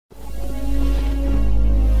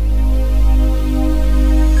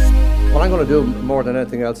want to do more than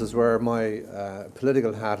anything else is wear my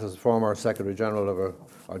political hat as former Secretary General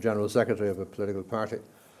or General Secretary of a political party,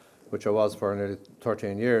 which I was for nearly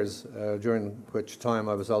 13 years, during which time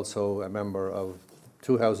I was also a member of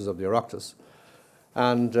 2 houses of the Oireachtas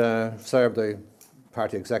and served the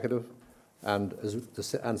party executive and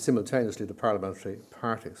simultaneously the parliamentary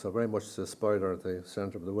party. So very much the spider at the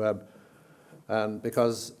centre of the web. And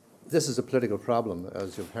because this is a political problem,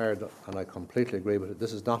 as you've heard, and I completely agree with it.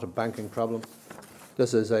 This is not a banking problem.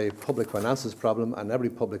 This is a public finances problem, and every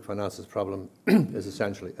public finances problem is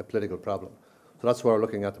essentially a political problem. So that's why we're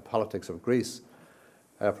looking at the politics of Greece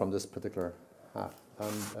from this particular hat.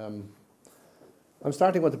 And I'm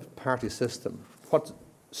starting with the party system. What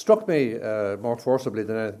struck me more forcibly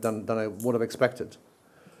than I would have expected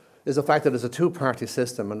is the fact that it's a 2-party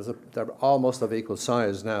system, and they're almost of equal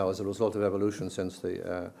size now as a result of evolution since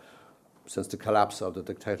the collapse of the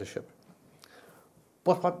dictatorship.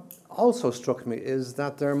 But what also struck me is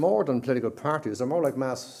that they're more than political parties. They're more like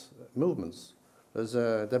mass movements.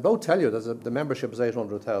 They both tell you the membership is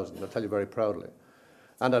 800,000. They'll tell you very proudly.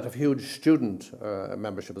 And that have huge student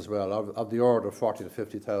membership as well, of the order of 40 to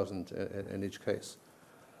 50,000 in each case.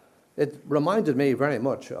 It reminded me very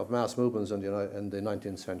much of mass movements in the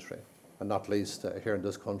 19th century, and not least here in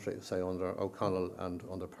this country, say under O'Connell and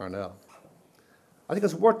under Parnell. I think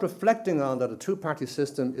it's worth reflecting on that a 2-party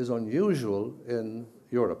system is unusual in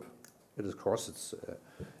Europe. It is, of course,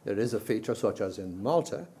 it is a feature such as in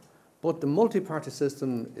Malta, but the multi-party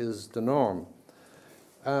system is the norm.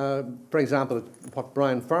 For example, what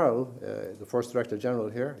Brian Farrell, the first Director General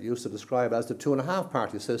here, used to describe as the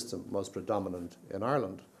 2.5-party system was predominant in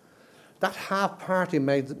Ireland. That half-party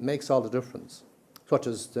makes all the difference, such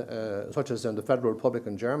as in the Federal Republic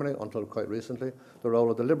in Germany, until quite recently, the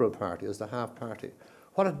role of the Liberal Party is the half-party.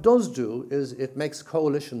 What it does do is it makes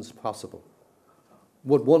coalitions possible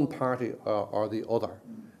with one party or the other.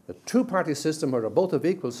 The 2-party system, where they're both of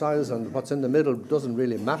equal size and what's in the middle doesn't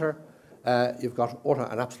really matter, you've got utter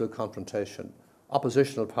and absolute confrontation,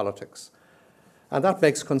 oppositional politics. And that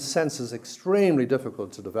makes consensus extremely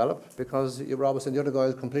difficult to develop, because you're always saying the other guy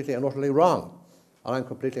is completely and utterly wrong, and I'm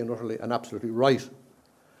completely and utterly and absolutely right.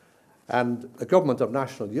 And a government of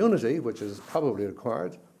national unity, which is probably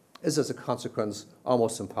required, is as a consequence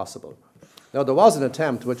almost impossible. Now, there was an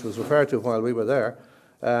attempt, which was referred to while we were there,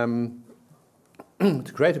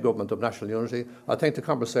 to create a government of national unity. I think the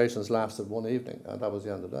conversations lasted one evening, and that was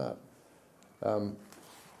the end of that.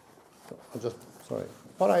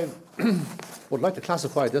 What I would like to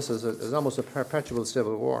classify this as almost a perpetual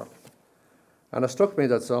civil war. And it struck me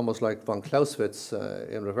that's almost like von Clausewitz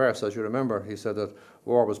in reverse. As you remember, he said that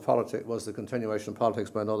war was the continuation of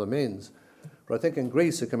politics by another means. But I think in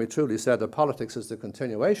Greece it can be truly said that politics is the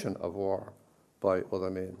continuation of war by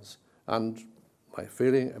other means. And my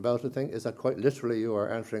feeling about the thing is that quite literally you are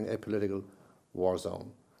entering a political war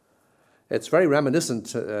zone. It's very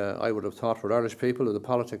reminiscent, I would have thought, for Irish people of the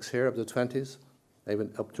politics here of the 20s,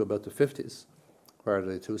 even up to about the 50s, where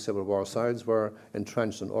the 2 civil war sides were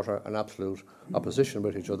entrenched in utter and absolute opposition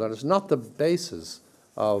with each other. And it's not the basis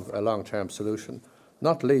of a long-term solution,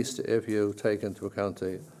 not least if you take into account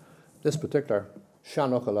this particular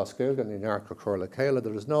Shanachal Oscilgan in Yark Curla Kayla.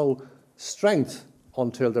 There is no strength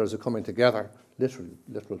until there's a coming together,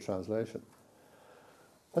 literal translation.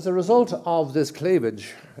 As a result of this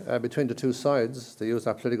cleavage between the 2 sides, to use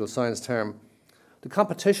that political science term, the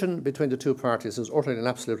competition between the 2 parties is utterly and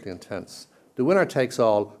absolutely intense. The winner takes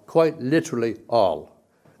all, quite literally all.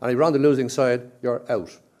 And if you're on the losing side, you're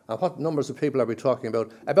out. And what numbers of people are we talking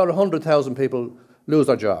about? About 100,000 people lose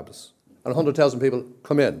their jobs. And 100,000 people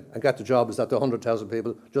come in and get the jobs that the 100,000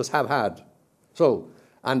 people just have had. So,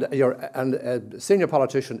 and a senior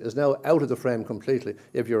politician is now out of the frame completely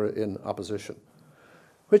if you're in opposition.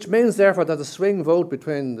 Which means, therefore, that the swing vote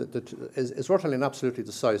between is utterly and absolutely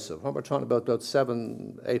decisive. When we're talking about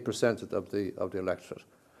 7–8% of the electorate.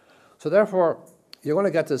 So, therefore, you're going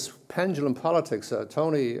to get this pendulum politics.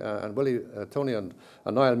 Tony and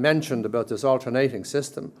Niall mentioned about this alternating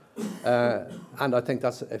system, and I think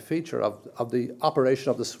that's a feature of the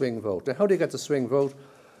operation of the swing vote. Now, how do you get the swing vote?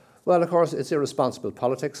 Well, of course, it's irresponsible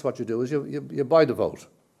politics. What you do is you buy the vote,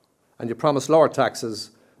 and you promise lower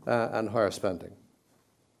taxes and higher spending.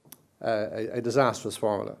 A disastrous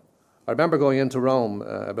formula. I remember going into Rome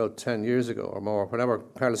about 10 years ago or more, whenever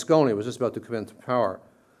Berlusconi was just about to come into power.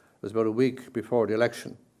 It was about a week before the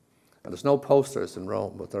election. And there's no posters in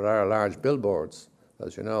Rome, but there are large billboards,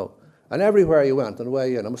 as you know. And everywhere you went on the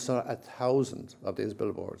way in, I must have 1,000 of these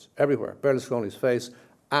billboards, everywhere. Berlusconi's face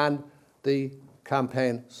and the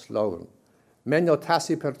campaign slogan, Meno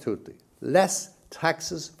tassi per tutti, less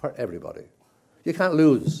taxes for everybody. You can't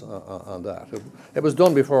lose on that. It was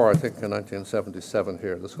done before, I think, in 1977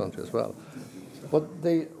 here in this country as well. But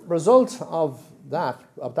the result of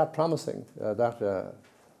that promising,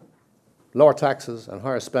 lower taxes and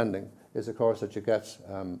higher spending is, of course, that you get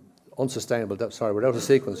unsustainable debt. Sorry, we're out of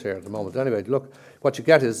sequence here at the moment. Anyway, look, what you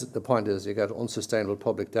get is, the point is, you get unsustainable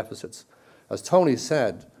public deficits. As Tony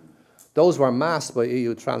said, those were masked by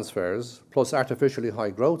EU transfers, plus artificially high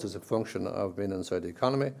growth as a function of being inside the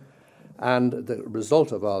economy. And the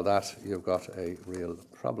result of all that, you've got a real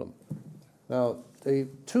problem. Now, the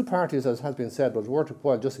two parties, as has been said, but it's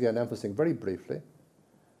worthwhile just again emphasizing very briefly,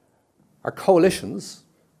 are coalitions.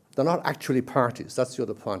 They're not actually parties. That's the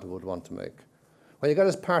other point I would want to make. When you get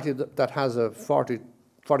a party that has a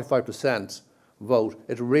 45% vote,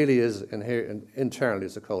 it really is internally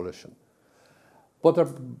is a coalition. But they're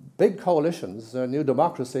big coalitions. New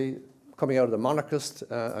Democracy coming out of the monarchist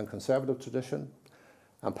and conservative tradition,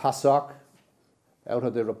 and PASOK out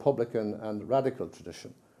of the Republican and radical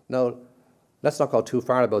tradition. Now, let's not go too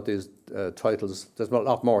far about these titles. There's a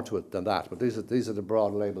lot more to it than that, but these are the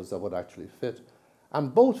broad labels that would actually fit.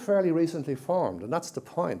 And both fairly recently formed, and that's the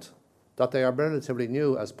point, that they are relatively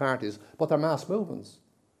new as parties, but they're mass movements.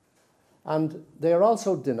 And they are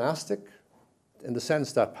also dynastic in the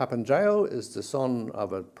sense that Papandreou is the son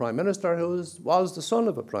of a prime minister who was the son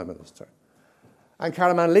of a prime minister. And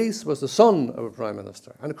Karamanlis was the son of a prime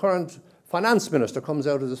minister. And the current finance minister comes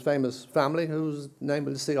out of this famous family whose name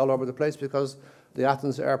we'll see all over the place because the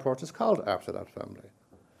Athens airport is called after that family.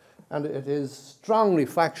 And it is strongly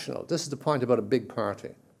factional. This is the point about a big party.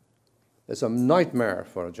 It's a nightmare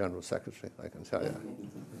for a general secretary, I can tell you.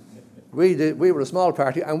 We were a small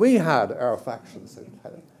party and we had our factions.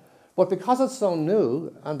 But because it's so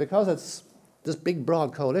new and because it's this big,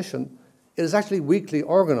 broad coalition, it is actually weakly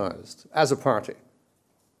organized as a party.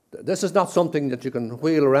 This is not something that you can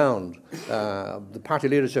wheel around. The party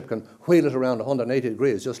leadership can wheel it around 180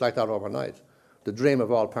 degrees just like that overnight. The dream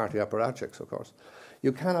of all party apparatchiks, of course.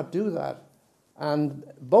 You cannot do that. And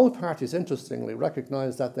both parties, interestingly,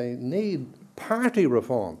 recognize that they need party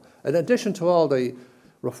reform. In addition to all the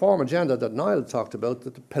reform agenda that Niall talked about,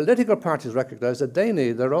 that the political parties recognize that they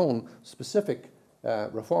need their own specific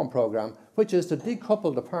reform program, which is to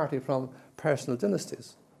decouple the party from personal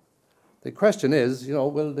dynasties. The question is, you know,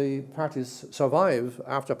 will the parties survive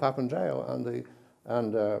after Papandreou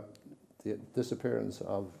and the disappearance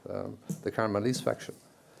of the Karamanlis faction?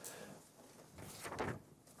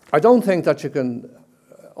 I don't think that you can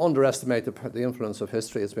underestimate the influence of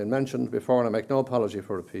history. It's been mentioned before, and I make no apology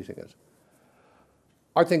for repeating it.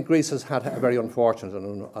 I think Greece has had a very unfortunate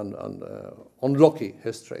and unlucky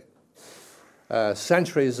history.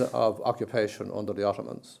 Centuries of occupation under the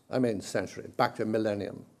Ottomans. I mean century, back to a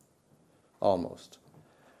millennium, almost.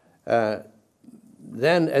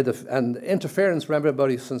 Then interference from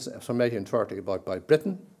everybody from 1830 by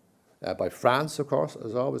Britain, by France, of course,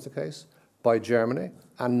 as always the case, by Germany,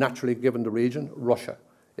 and naturally, given the region, Russia.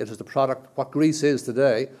 It is the product, what Greece is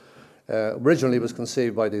today, originally was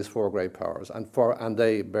conceived by these four great powers, and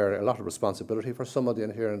they bear a lot of responsibility for some of the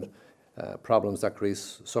inherent problems that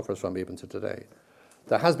Greece suffers from even to today.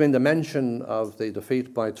 There has been the mention of the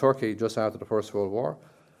defeat by Turkey just after the First World War,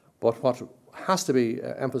 but what has to be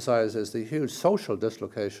emphasized is the huge social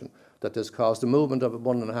dislocation that this caused, the movement of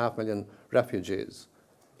 1.5 million refugees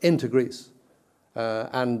into Greece.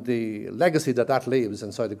 And the legacy that leaves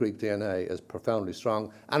inside the Greek DNA is profoundly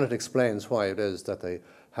strong, and it explains why it is that they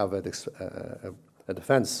have a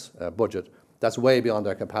defence budget that's way beyond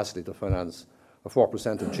their capacity to finance a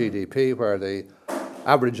 4% of GDP, where the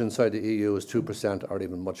average inside the EU is 2% or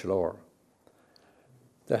even much lower.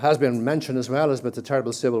 There has been mention as well as with the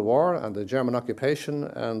terrible civil war and the German occupation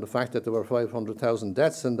and the fact that there were 500,000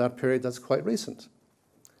 deaths in that period. That's quite recent.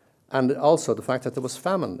 And also the fact that there was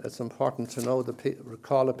famine. It's important to know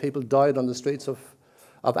recall that people died on the streets of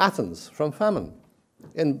Athens from famine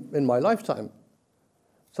in my lifetime.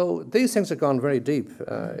 So these things have gone very deep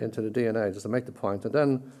into the DNA, just to make the point. And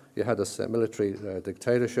then you had this military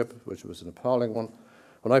dictatorship, which was an appalling one.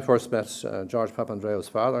 When I first met George Papandreou's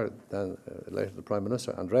father, then later the Prime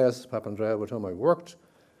Minister, Andreas Papandreou, with whom I worked,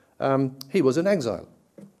 he was in exile,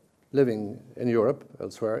 living in Europe,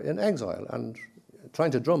 elsewhere, in exile, and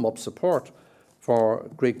trying to drum up support for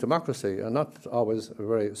Greek democracy, and not always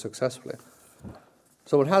very successfully.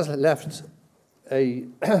 So it has left a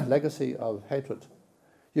legacy of hatred.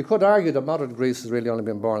 You could argue that modern Greece has really only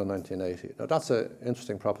been born in 1980. Now, that's an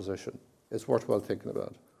interesting proposition. It's worthwhile thinking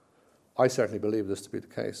about. I certainly believe this to be the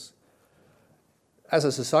case. As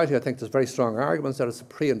a society, I think there's very strong arguments that it's a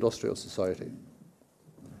pre-industrial society.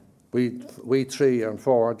 We 3 and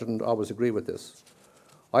 4 didn't always agree with this.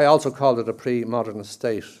 I also called it a pre-modern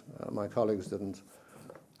state. My colleagues didn't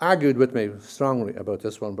argued with me strongly about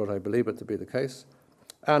this one, but I believe it to be the case.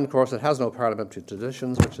 And of course, it has no parliamentary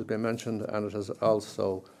traditions, which has been mentioned, and it has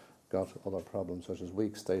also got other problems, such as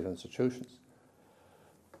weak state institutions.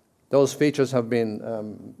 Those features have been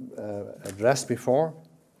addressed before.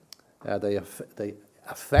 They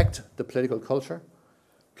affect the political culture.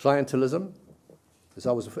 Clientelism is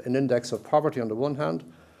always an index of poverty on the one hand,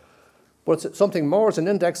 but it's something more. It's an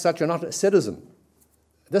index that you're not a citizen.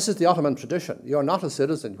 This is the Ottoman tradition. You're not a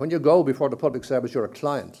citizen. When you go before the public service, you're a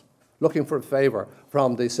client, looking for a favour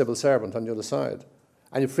from the civil servant on the other side.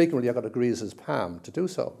 And you frequently have got to grease his palm to do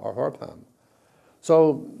so, or her palm.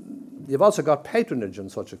 So you've also got patronage in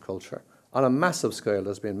such a culture on a massive scale,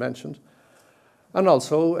 as been mentioned. And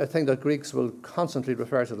also, a thing that Greeks will constantly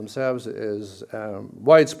refer to themselves is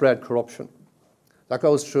widespread corruption that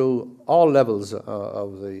goes through all levels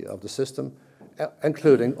of the system,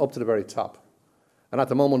 including up to the very top. And at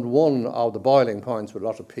the moment, one of the boiling points with a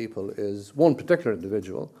lot of people is one particular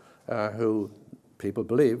individual who people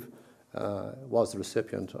believe was the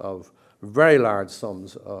recipient of very large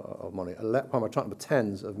sums of money, when we're talking about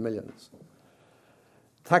tens of millions.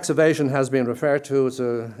 Tax evasion has been referred to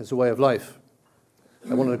as a way of life.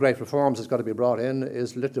 And one of the great reforms that's got to be brought in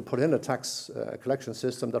is to put in a tax collection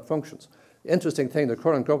system that functions. The interesting thing, the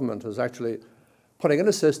current government is actually putting in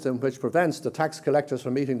a system which prevents the tax collectors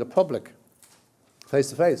from meeting the public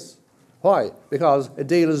face-to-face. Why? Because a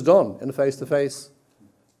deal is done in a face-to-face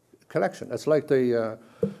collection. It's like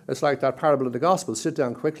that parable of the gospel. Sit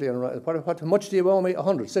down quickly and write. How much do you owe me?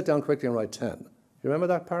 100. Sit down quickly and write 10. You remember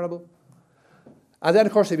that parable? And then,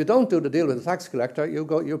 of course, if you don't do the deal with the tax collector, you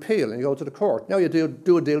appeal and you go to the court. Now you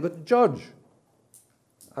do a deal with the judge.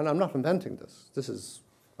 And I'm not inventing this. This is,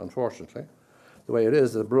 unfortunately, the way it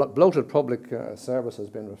is. The bloated public service has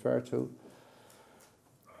been referred to.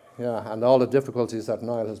 Yeah, and all the difficulties that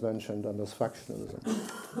Niall has mentioned, and this factionalism.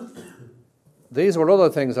 These were other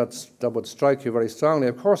things that would strike you very strongly.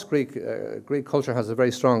 Of course, Greek culture has a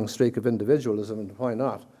very strong streak of individualism, and why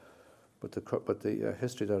not? But the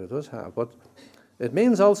history that it does have. But it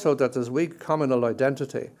means also that there's weak communal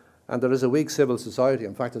identity, and there is a weak civil society.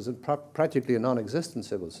 In fact, there's practically a non-existent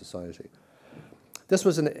civil society. This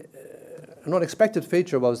was an unexpected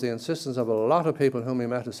feature, was the insistence of a lot of people whom we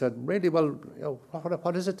met who said, really, well, you know,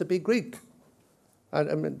 what is it to be Greek? And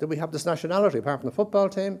I mean, do we have this nationality apart from the football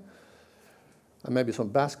team? And maybe some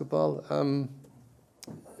basketball.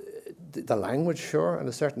 The language, sure, and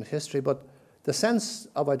a certain history, but the sense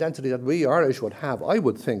of identity that we Irish would have, I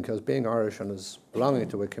would think, as being Irish and as belonging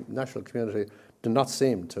to a national community, do not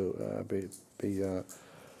seem to be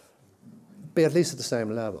at least at the same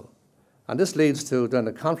level. And this leads to then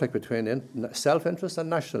a conflict between self-interest and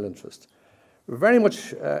national interest. Very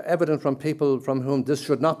much evident from people from whom this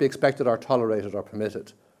should not be expected or tolerated or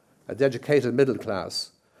permitted. The educated middle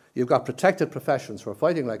class. You've got protected professions who are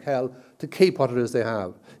fighting like hell to keep what it is they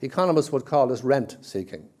have. Economists would call this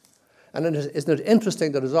rent-seeking. And isn't it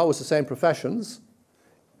interesting that it's always the same professions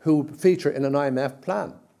who feature in an IMF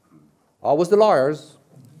plan? Always the lawyers,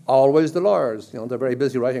 always the lawyers. You know, they're very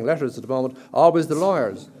busy writing letters at the moment. Always the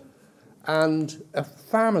lawyers. And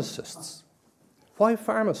pharmacists. Why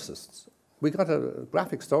pharmacists? We got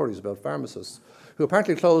graphic stories about pharmacists who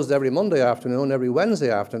apparently closed every Monday afternoon, every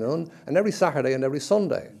Wednesday afternoon, and every Saturday and every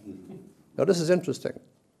Sunday. Now, this is interesting.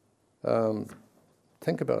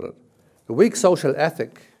 Think about it. The weak social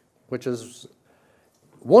ethic, which is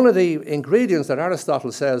one of the ingredients that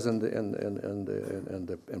Aristotle says in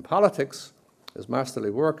politics, his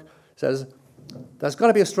masterly work, says there's got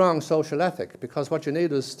to be a strong social ethic, because what you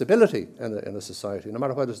need is stability in a society, no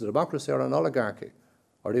matter whether it's a democracy or an oligarchy,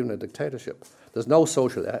 or even a dictatorship. There's no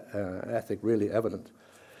social ethic really evident.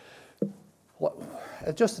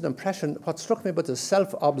 Just an impression, what struck me about the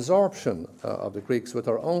self-absorption of the Greeks with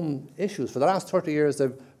their own issues. For the last 30 years,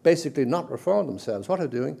 they've basically not reformed themselves. What are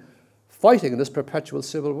they doing? Fighting in this perpetual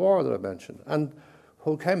civil war that I mentioned. And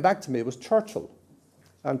who came back to me was Churchill,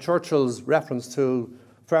 and Churchill's reference to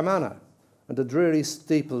Fermanagh and the dreary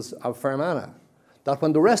steeples of Fermanagh. That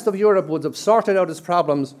when the rest of Europe would have sorted out its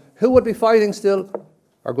problems, who would be fighting still?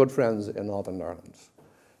 Our good friends in Northern Ireland,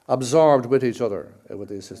 absorbed with each other with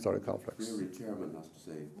these historic conflicts. Very chairman, has to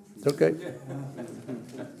say. It's okay.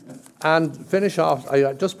 And finish off,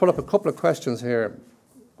 I just put up a couple of questions here,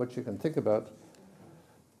 which you can think about.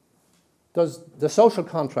 The social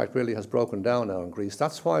contract really has broken down now in Greece?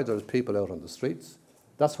 That's why there's people out on the streets.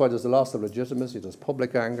 That's why there's a loss of legitimacy, there's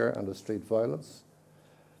public anger and there's street violence.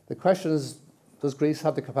 The question is, does Greece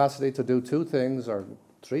have the capacity to do two things or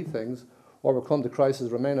three things? Overcome the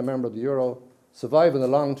crisis, remain a member of the euro, survive in the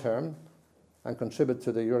long term, and contribute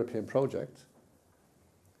to the European project.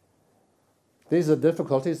 These are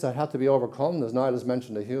difficulties that have to be overcome. As Niall has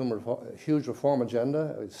mentioned, a huge reform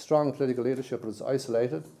agenda, a strong political leadership that is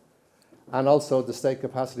isolated, and also the state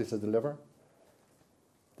capacity to deliver.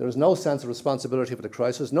 There is no sense of responsibility for the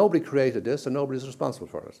crisis. Nobody created this, and nobody is responsible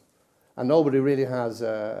for it. And nobody really has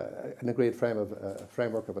an agreed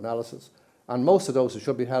framework of analysis. And most of those who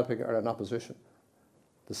should be helping are in opposition.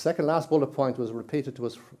 The second last bullet point was repeated to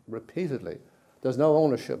us repeatedly. There's no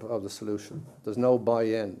ownership of the solution. There's no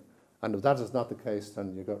buy-in. And if that is not the case,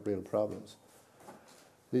 then you've got real problems.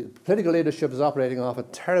 The political leadership is operating off a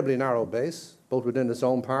terribly narrow base, both within its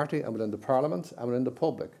own party and within the Parliament and within the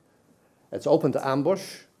public. It's open to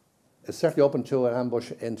ambush. It's certainly open to an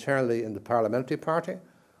ambush internally in the parliamentary party.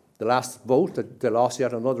 The last vote, they lost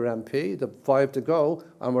yet another MP, the 5 to go,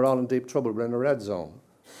 and we're all in deep trouble. We're in a red zone.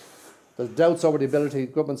 There's doubts over the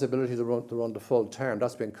government's ability to run the full term.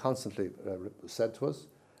 That's been constantly said to us.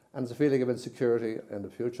 And there's a feeling of insecurity in the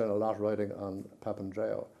future and a lot riding on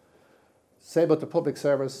Papandreou. Say about the public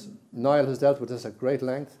service, Niall has dealt with this at great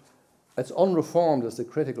length. It's unreformed is the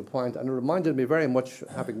critical point, and it reminded me very much,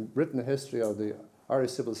 having written the history of the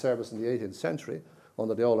Irish civil service in the 18th century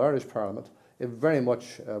under the old Irish Parliament, it very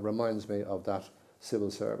much reminds me of that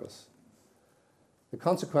civil service. The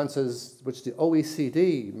consequences, which the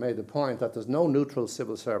OECD made the point that there's no neutral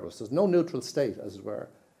civil service, there's no neutral state, as it were,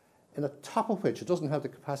 in the top of which it doesn't have the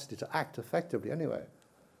capacity to act effectively anyway.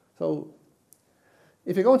 So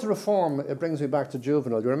if you're going to reform, it brings me back to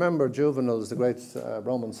Juvenal. You remember Juvenal is the great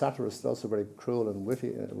Roman satirist, also very cruel and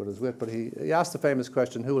witty with his wit, but he asked the famous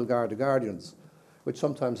question, who will guard the guardians? Which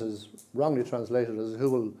sometimes is wrongly translated as who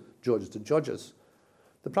will judge the judges.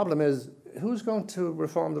 The problem is, who's going to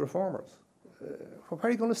reform the reformers? Where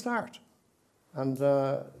are you going to start? And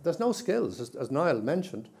there's no skills, as Niall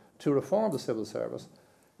mentioned, to reform the civil service.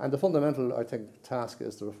 And the fundamental, I think, task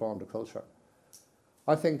is to reform the culture.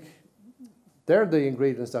 I think they're the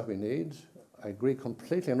ingredients that we need. I agree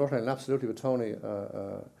completely and utterly and absolutely with Tony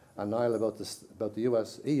and Niall about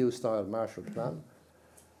the EU-style Marshall Plan.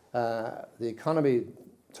 The economy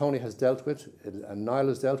Tony has dealt with and Niall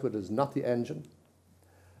has dealt with is not the engine.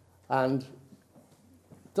 And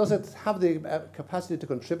does it have the capacity to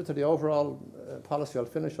contribute to the overall policy? I'll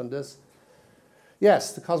finish on this.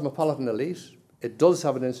 Yes, the cosmopolitan elite. It does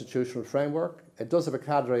have an institutional framework. It does have a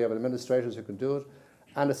cadre of administrators who can do it.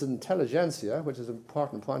 And its intelligentsia, which is an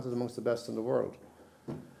important point, is amongst the best in the world.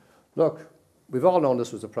 Look, we've all known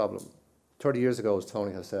this was a problem. 30 years ago, as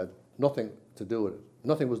Tony has said, nothing to do with it.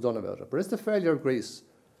 Nothing was done about it. But is the failure of Greece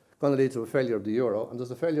going to lead to a failure of the euro? And does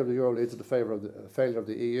the failure of the euro lead to the failure of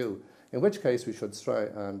the EU? In which case, we should try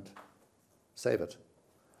and save it.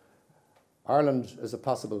 Ireland is a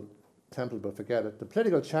possible temple, but forget it. The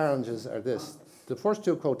political challenges are this. The first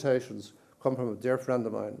two quotations come from a dear friend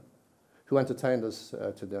of mine who entertained us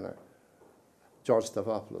to dinner, George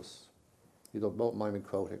Stavropoulos. You don't mind me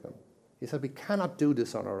quoting him. He said, we cannot do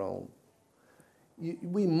this on our own.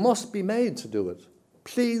 We must be made to do it.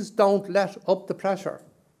 Please don't let up the pressure.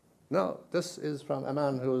 No, this is from a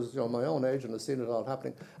man who's my own age and has seen it all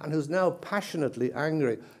happening and who's now passionately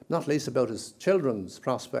angry, not least about his children's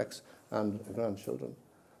prospects and grandchildren.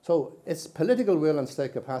 So it's political will and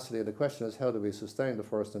state capacity, and the question is how do we sustain the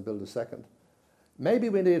first and build the second? Maybe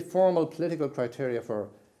we need formal political criteria for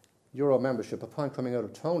Euro membership, a point coming out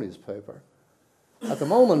of Tony's paper. At the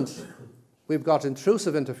moment, we've got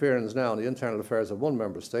intrusive interference now in the internal affairs of one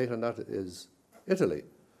member state, and that is Italy.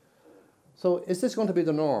 So is this going to be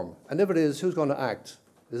the norm? And if it is, who's going to act?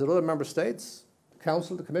 Is it other member states, the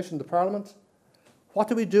Council, the Commission, the Parliament? What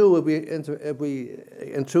do we do if we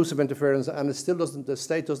intrusive interference and it still doesn't, the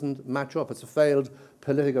state doesn't match up? It's a failed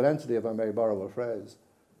political entity, if I may borrow a phrase.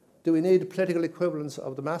 Do we need political equivalence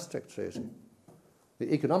of the Maastricht Treaty?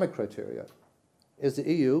 The economic criteria. Is the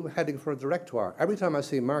EU heading for a directoire? Every time I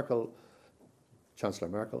see Merkel, Chancellor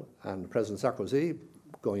Merkel, and President Sarkozy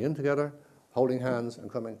going in together, holding hands and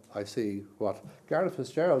coming, I see what Gareth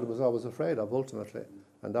Fitzgerald was always afraid of ultimately,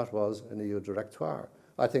 and that was an EU directoire.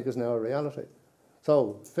 I think is now a reality.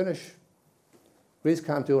 So, finish. Greece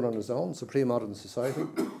can't do it on its own. It's a pre-modern society.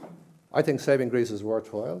 I think saving Greece is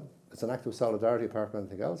worthwhile. It's an act of solidarity apart from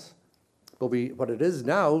anything else. But what it is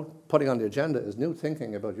now putting on the agenda is new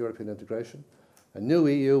thinking about European integration. A new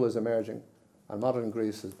EU is emerging, and modern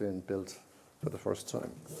Greece has been built for the first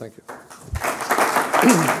time. Thank you.